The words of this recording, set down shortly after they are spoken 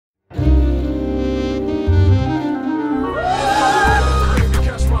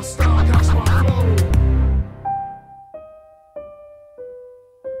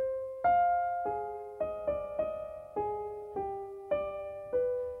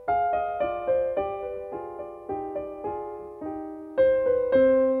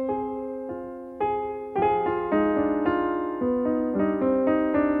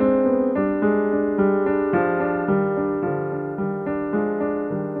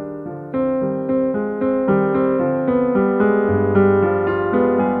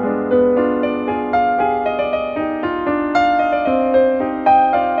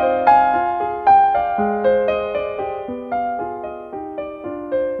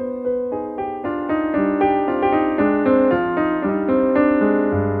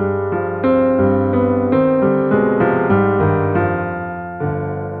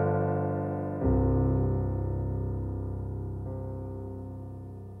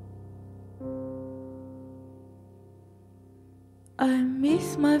I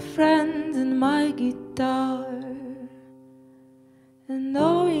miss my friends and my guitar, and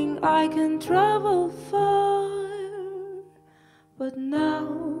knowing I can travel far. But now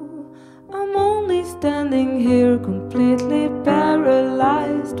I'm only standing here, completely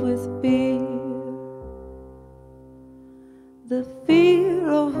paralyzed with fear. The fear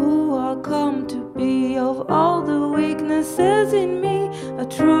of who I come to be, of all the weaknesses in me. I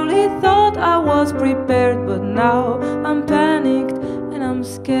truly thought I was prepared, but now I'm panicked and I'm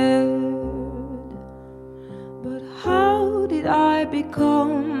scared. But how did I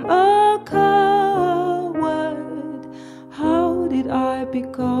become a coward? How did I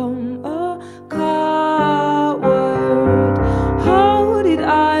become a coward? How did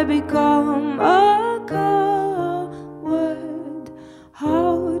I become a coward?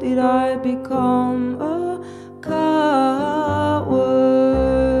 How did I become a coward?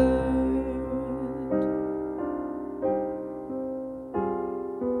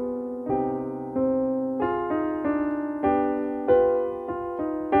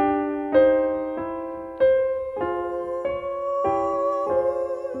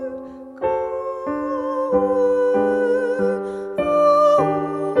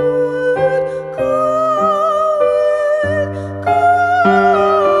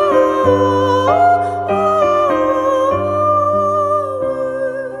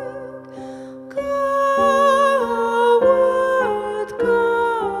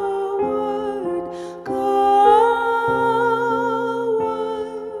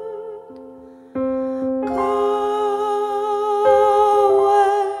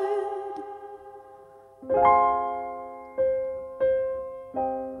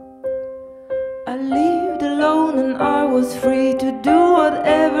 I lived alone and I was free to do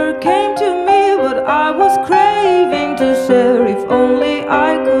whatever came to me. But I was craving to share, if only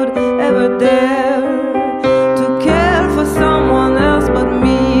I could ever dare to care for someone else but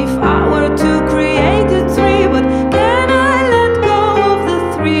me. If I were to create a tree, but can I let go of the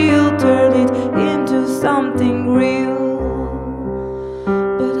thrill, turn it into something real?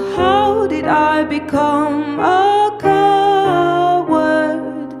 But how did I become a coward?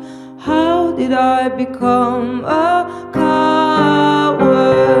 How did I become a coward?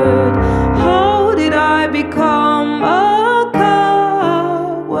 How did I become a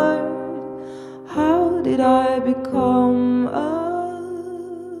coward? How did I become a?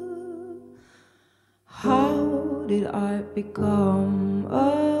 How did I become a?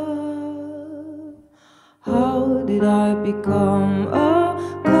 How did I become a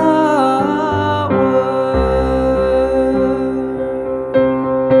coward?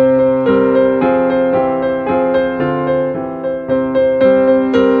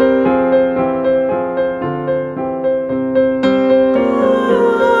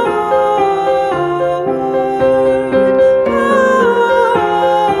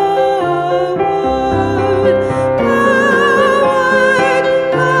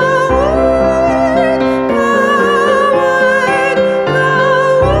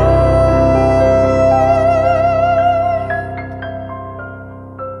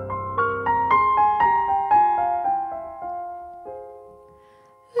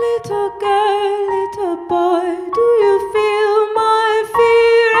 Little girl, little boy, do you feel my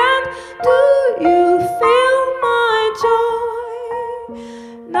fear and do you feel my joy?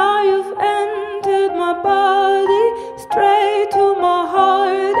 Now you've entered my body, straight to my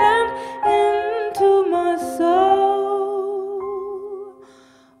heart and into my soul.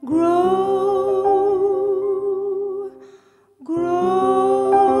 Grow,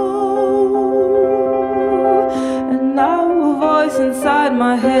 grow. And now a voice inside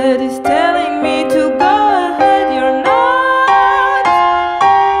my head is telling me to go ahead. You're not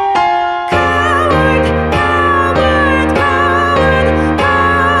coward, coward, coward,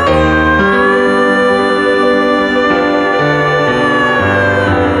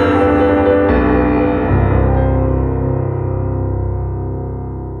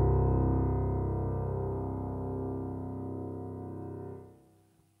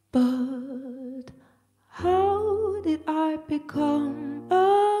 But how did I become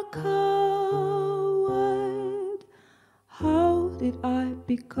a coward? How did I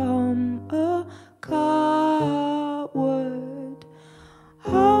become a coward?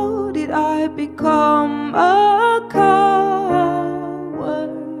 How did I become a coward?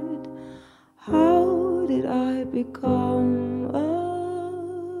 How did I become a?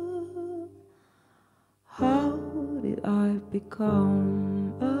 How did I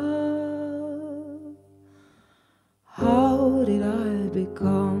become a? How did I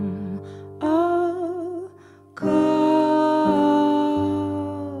become